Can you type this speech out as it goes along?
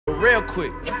Real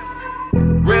quick.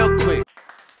 Real quick.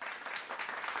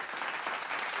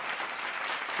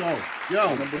 So,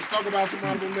 yo, let's talk about some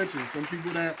honorable mentions. Some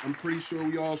people that I'm pretty sure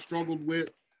we all struggled with,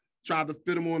 tried to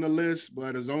fit them on the list,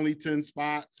 but there's only 10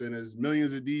 spots and there's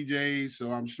millions of DJs.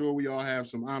 So I'm sure we all have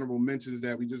some honorable mentions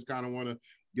that we just kind of want to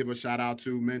give a shout out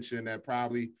to, mention that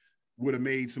probably would have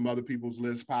made some other people's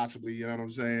lists possibly, you know what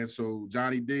I'm saying? So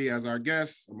Johnny D, as our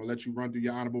guest, I'm gonna let you run through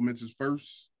your honorable mentions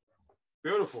first.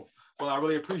 Beautiful. Well, I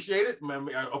really appreciate it.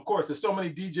 Of course, there's so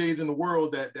many DJs in the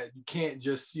world that you can't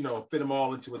just, fit them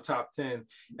all into a top 10.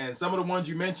 And some of the ones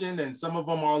you mentioned, and some of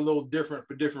them are a little different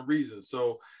for different reasons.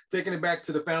 So taking it back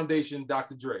to the foundation,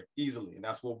 Dr. Dre, easily. And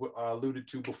that's what I alluded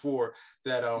to before,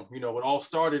 that, it all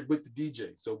started with the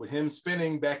DJ. So with him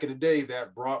spinning back in the day,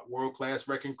 that brought world-class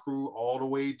wrecking crew all the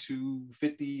way to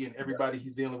 50 and everybody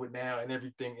he's dealing with now and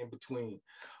everything in between.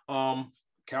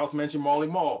 Cal's mentioned Marley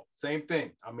Marl, same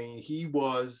thing. I mean, he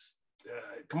was...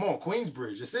 come on,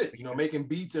 Queensbridge, that's it. Making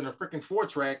beats in a freaking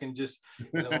 4-track and just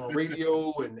on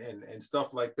radio and stuff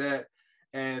like that.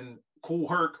 And Kool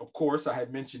Herc, of course, I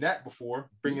had mentioned that before,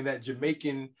 bringing that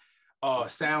Jamaican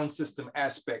sound system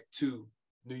aspect to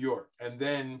New York, and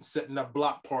then setting up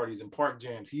block parties and park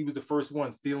jams. He was the first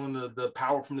one stealing the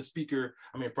power from the speaker.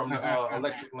 I mean, from the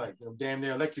electric light, damn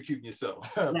near electrocuting yourself.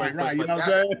 Right. You know what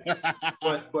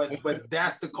I'm saying? but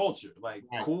that's the culture. Like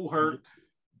right. Kool Herc,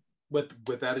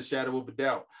 without a shadow of a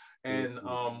doubt. And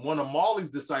one of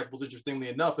Marley's disciples, interestingly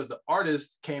enough, as an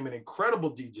artist, came an incredible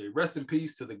DJ. Rest in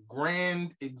peace to the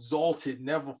grand, exalted,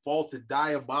 never faulted,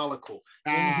 diabolical,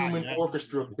 inhuman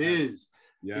orchestra Biz.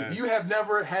 Yes. If you have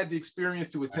never had the experience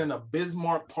to attend a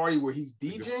Bismarck party where he's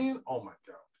DJing, oh my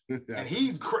God. And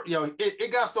he's,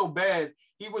 it got so bad,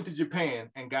 he went to Japan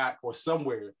or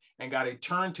somewhere and got a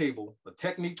turntable, a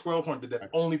Technique 1200 that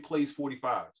only plays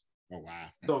 45s. Oh, wow.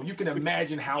 So you can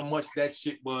imagine how much that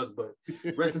shit was, but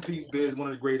rest in peace, Biz, one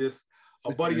of the greatest.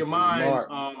 A buddy of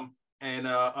mine,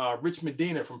 Rich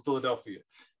Medina from Philadelphia.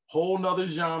 Whole nother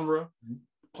genre,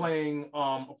 playing,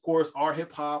 of course, our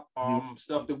hip hop,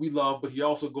 stuff that we love, but he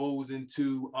also goes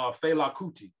into Fela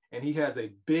Kuti, and he has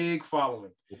a big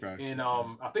following. Okay. And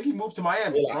I think he moved to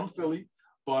Miami from Philly,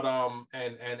 but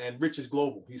and Rich is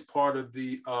global. He's part of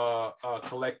the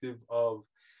collective of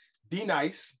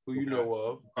D-Nice, who you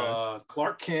know of,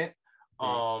 Clark Kent,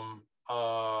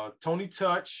 Tony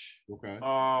Touch. Okay.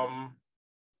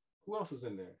 Who else is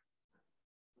in there?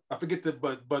 I forget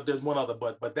but there's one other,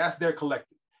 but that's their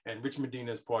collective, and Rich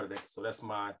Medina is part of that. So that's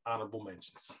my honorable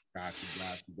mentions. Got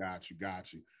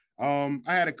you. I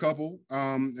had a couple,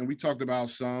 and we talked about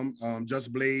some.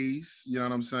 Just Blaze, you know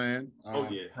what I'm saying?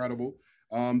 Incredible.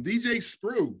 DJ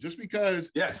Screw, just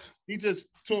because he just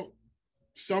took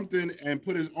something and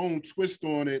put his own twist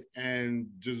on it and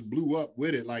just blew up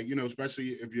with it, like,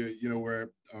 especially if you're we're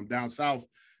down south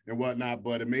and whatnot,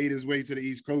 but it made his way to the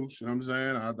East Coast, you know what I'm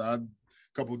saying? I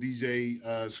couple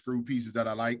DJ Screw pieces that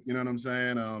I like, you know what I'm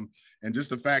saying? And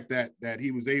just the fact that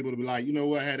he was able to be like,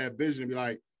 had that vision, be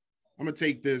like, I'm gonna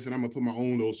take this and I'm gonna put my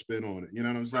own little spin on it, you know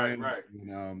what I'm saying? Right.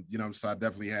 And, so I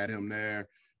definitely had him there.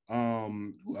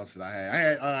 Who else did I have? I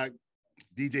had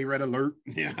DJ Red Alert,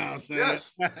 you know what I'm saying?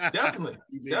 Yes, definitely.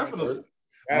 Definitely.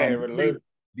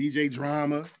 DJ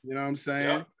Drama, you know what I'm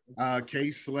saying? Yep. K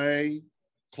Slay,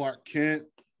 Clark Kent,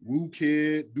 Woo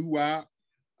Kid, Doo-Wop,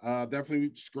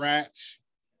 definitely Scratch,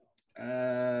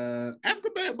 Africa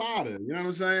Bad Bada, you know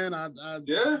what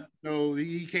I'm saying?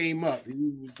 He came up.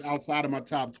 He was outside of my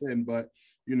top 10, but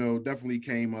definitely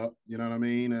came up, you know what I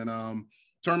mean? And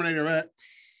Terminator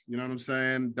X, you know what I'm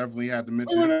saying? Definitely had to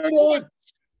mention it.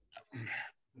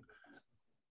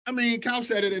 I mean, Cal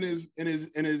said it in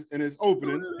his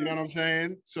opening, you know what I'm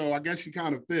saying? So I guess she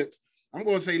kind of fits. I'm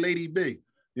gonna say Lady B.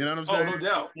 You know what I'm saying?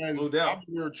 No doubt.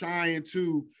 You're trying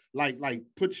to like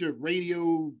put your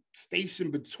radio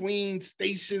station between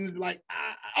stations, like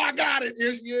I got it.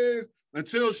 Here she is.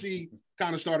 Until she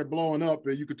kind of started blowing up,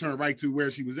 and you could turn right to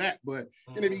where she was at. But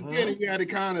in the beginning, you had to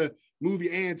kind of move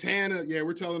your antenna. Yeah,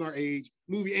 we're telling our age.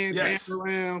 Move your antenna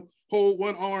around. Hold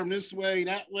one arm this way,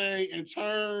 that way, and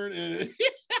turn. And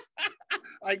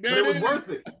like that. But it was worth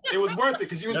it. It was worth it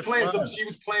because she was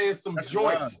playing some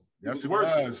joints. Yes, it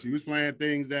was. She was playing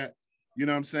things that, you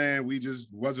know what I'm saying, we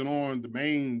just wasn't on the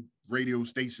main radio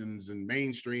stations and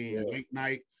mainstream late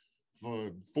night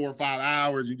for 4 or 5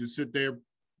 hours. You just sit there,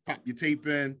 pop your tape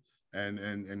in,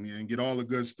 and get all the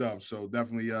good stuff. So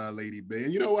definitely Lady B.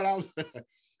 And you know what? I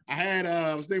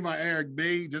was thinking about Eric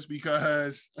B just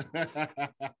because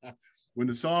when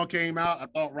the song came out, I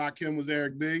thought Rakim was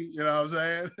Eric B. You know what I'm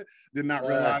saying? Did not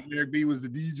realize Eric B was the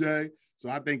DJ. So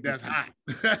I think that's hot.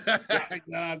 You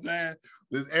know what I'm saying?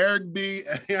 There's Eric B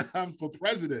for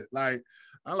president. Like,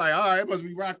 I'm like, all right, it must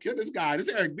be Rock Kid. This guy, this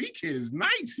Eric B kid is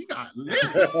nice. He got lyrics.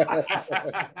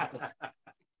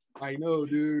 I know,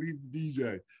 dude. He's a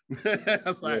DJ. I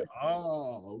was like,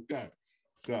 oh, okay.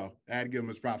 So I had to give him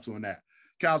his props on that.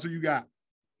 Cal, who you got?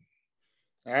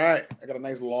 All right. I got a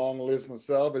nice long list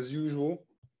myself, as usual.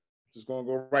 Just going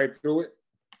to go right through it.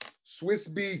 Swiss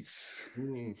Beats.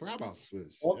 Forgot about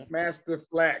Swiss. Funk Master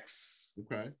Flax.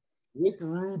 Okay. Rick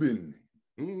Rubin.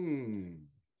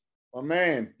 My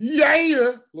man.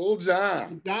 Yeah. Lil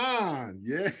Jon.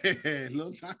 Yeah.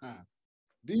 Lil Jon.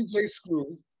 DJ Screw,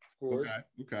 of course.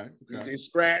 Okay. DJ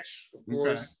Scratch, of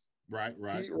course. Right.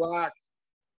 Pete Rock.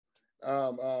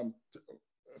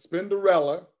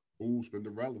 Spinderella. Ooh,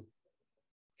 Spinderella.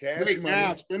 Cash Wait, Money.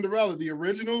 now, Spinderella, the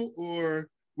original or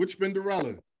which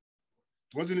Spinderella?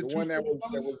 Wasn't it the one that was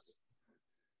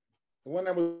the one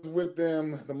that was with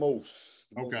them the most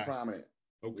prominent.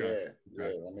 Okay. Yeah.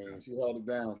 I mean, she held it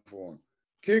down for him.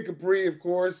 Kid Capri, of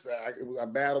course. I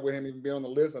battled with him even being on the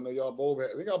list. I know y'all both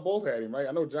had. I think y'all both had him, right?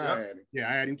 I know John had him. Yeah,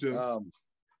 I had him too.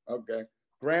 Okay.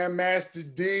 Grandmaster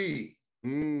D.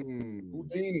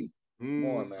 Houdini. Come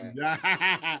on, man.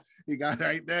 He got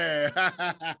right there.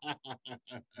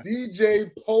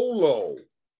 DJ Polo.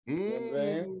 You know what I'm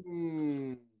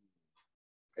saying?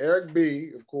 Eric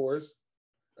B, of course.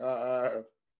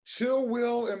 Chill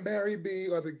Will and Barry B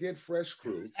are the Get Fresh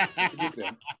crew.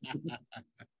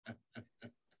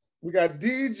 We got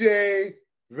DJ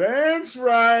Vance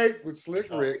Wright with Slick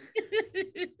Rick.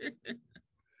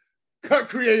 Cut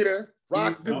Creator,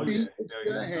 Rock the Beat with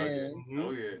your hand.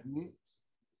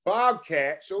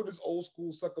 Bobcat, show this old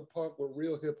school sucker punk what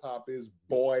real hip hop is,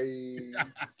 boy.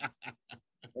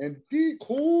 And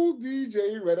cool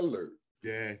DJ Red Alert.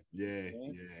 Yeah.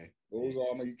 Those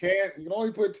are you can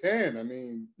only put 10. I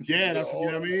mean, yeah, that's you know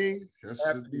what I mean. That's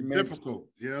difficult.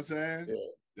 You know what I'm saying? Yeah,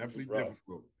 definitely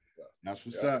difficult. That's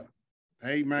what's up.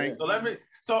 Hey man. So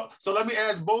let me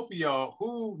ask both of y'all,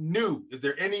 who new? Is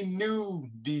there any new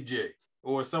DJ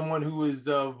or someone who is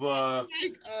of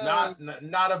not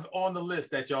of on the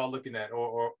list that y'all looking at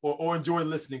or enjoy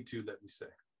listening to? Let me say.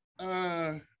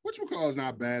 Whatchamacall is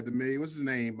not bad to me. What's his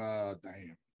name?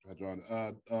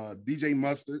 DJ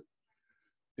Mustard.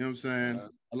 You know what I'm saying?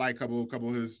 I like a couple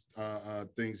of his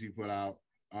things he put out.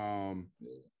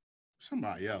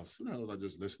 Somebody else. Who the hell was I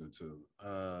just listening to?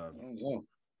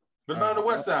 What about the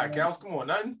West Side, Kels? Come on,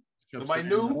 nothing. Nobody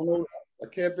new. I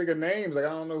can't think of names. Like I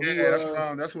don't know who.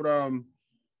 Yeah, that's what.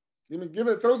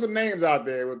 Throw some names out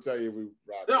there. We'll tell you if we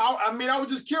rock. No, I mean, I was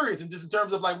just curious, and just in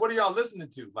terms of like, what are y'all listening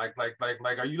to? Like,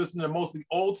 are you listening to mostly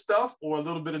old stuff or a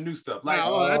little bit of new stuff? Like,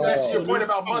 that's actually your point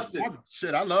about Mustard.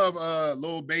 Shit, I love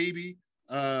Lil Baby.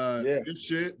 His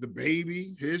shit, the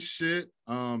Baby, his shit.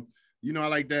 You know, I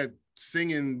like that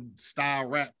singing style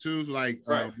rap too, like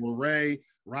Ray,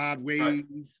 Rod Wave. Right.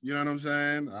 You know what I'm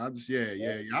saying? I just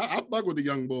I fuck with the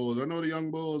Young Bulls. I know the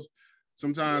Young Bulls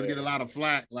sometimes get a lot of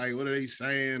flack, like what are they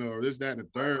saying or this, that, and the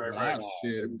third.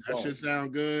 That shit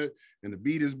sound good, and the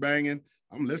beat is banging.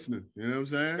 I'm listening. You know what I'm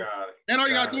saying? And all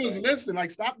you gotta do is listen.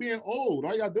 Like, stop being old.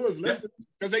 All you gotta do is listen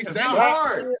because they say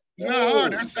hard. It's not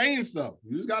hard. They're saying stuff.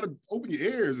 You just gotta open your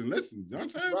ears and listen. You know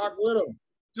what I'm saying? Rock with them.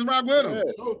 Just rock with them.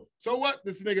 So what?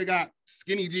 This nigga got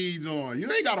skinny jeans on. You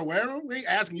ain't gotta wear them. They ain't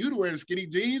asking you to wear the skinny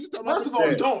jeans. First of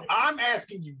all, don't. I'm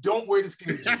asking you, don't wear the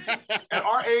skinny jeans. At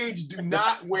our age, do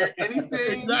not wear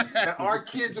anything that our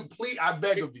kids are please. I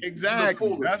beg of you.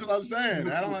 Exactly. That's what I'm saying.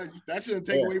 That shouldn't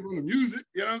take away from the music.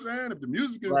 You know what I'm saying? If the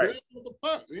music is good, what the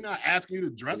fuck? You're not asking you to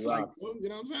dress like them. You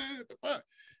know what I'm saying? What the fuck?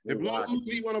 If Lil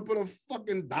Uzi want to put a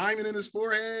fucking diamond in his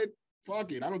forehead,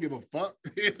 fuck it. I don't give a fuck.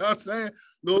 You know what I'm saying?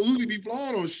 Lil Uzi be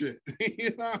flowing on shit. You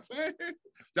know what I'm saying?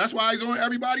 That's why he's on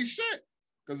everybody's shit.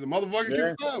 Because the motherfucker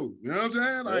can flow. You know what I'm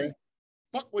saying? Like,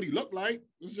 fuck what he looked like.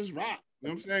 Let's just rock. You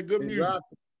know what I'm saying? Good music.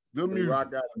 Good music. You know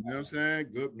what I'm saying?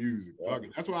 Good music. Fuck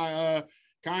it. That's why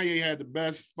Kanye had the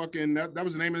best fucking, that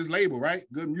was the name of his label, right?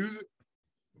 Good Music.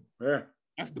 Yeah.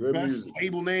 That's the best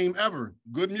label name ever.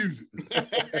 Good Music. You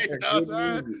know what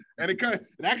I'm saying? And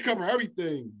that can cover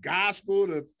everything. Gospel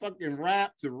to fucking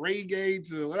rap to reggae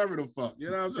to whatever the fuck.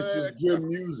 You know what I'm saying? It's just good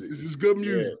music. It's just good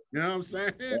music. You know what I'm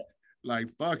saying? Like,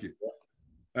 fuck it.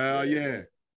 Yeah.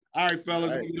 All right,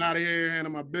 fellas, we get out of here,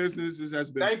 handle my business. This has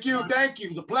been Thank you. It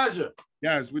was a pleasure.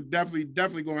 Yes, we're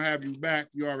definitely gonna have you back.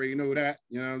 You already know that.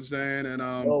 You know what I'm saying? And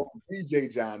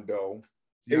DJ John Dowe,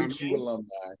 HU alumni.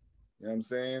 You know what I'm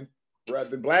saying?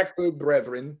 Blackfoot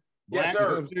brethren. Yes,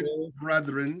 sir.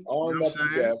 Brethren. All up to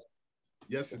death.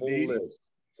 Yes, indeed.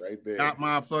 Right there. Got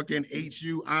my fucking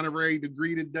HU honorary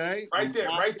degree today. Right there.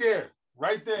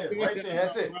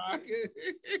 That's it.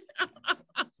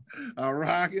 All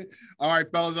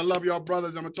right, fellas. I love y'all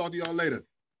brothers. I'm gonna talk to y'all later.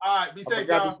 All right, be safe, I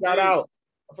forgot y'all. to shout out.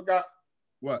 I forgot.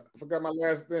 What? I forgot my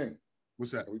last thing.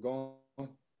 What's that? Are we going?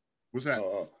 What's that?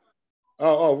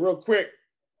 Real quick.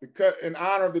 Because in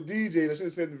honor of the DJs, I should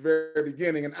have said at the very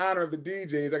beginning, in honor of the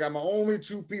DJs, I got my only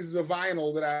 2 pieces of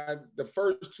vinyl that the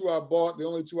first 2 I bought, the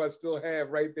only 2 I still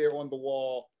have right there on the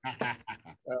wall. What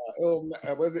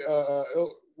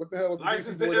the hell was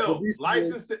License to Ill.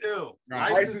 License to Ill.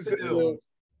 License to Ill.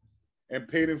 And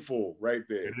Paid in Full right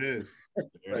there. It is.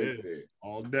 Right it is. there.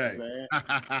 All day. All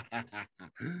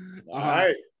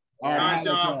right. All right,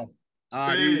 y'all. All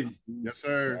right. Yes,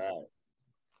 sir. All right.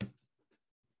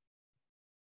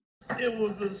 It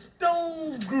was a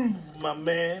stone groove, my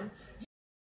man.